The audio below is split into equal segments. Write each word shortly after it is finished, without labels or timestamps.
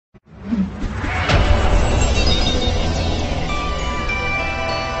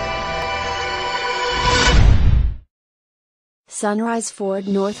Sunrise Ford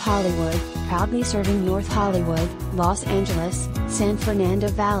North Hollywood, proudly serving North Hollywood, Los Angeles, San Fernando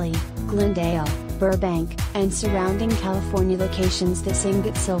Valley, Glendale, Burbank, and surrounding California locations. This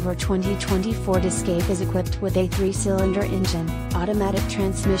Ingot Silver 2020 Ford Escape is equipped with a 3-cylinder engine, automatic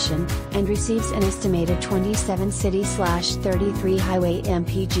transmission, and receives an estimated 27 city/33 highway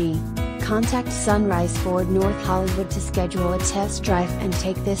mpg. Contact Sunrise Ford North Hollywood to schedule a test drive and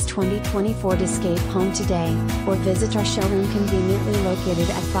take this 2020 Ford Escape home today, or visit our showroom conveniently located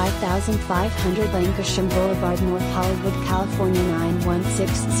at 5500 Lankershim Blvd, North Hollywood, California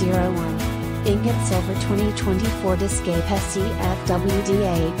 91601. Ingot Silver 2020 Ford Escape SE FWD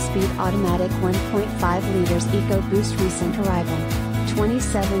 8-speed automatic 1.5 liters EcoBoost, recent arrival,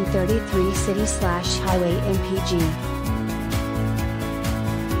 2733 city/highway mpg.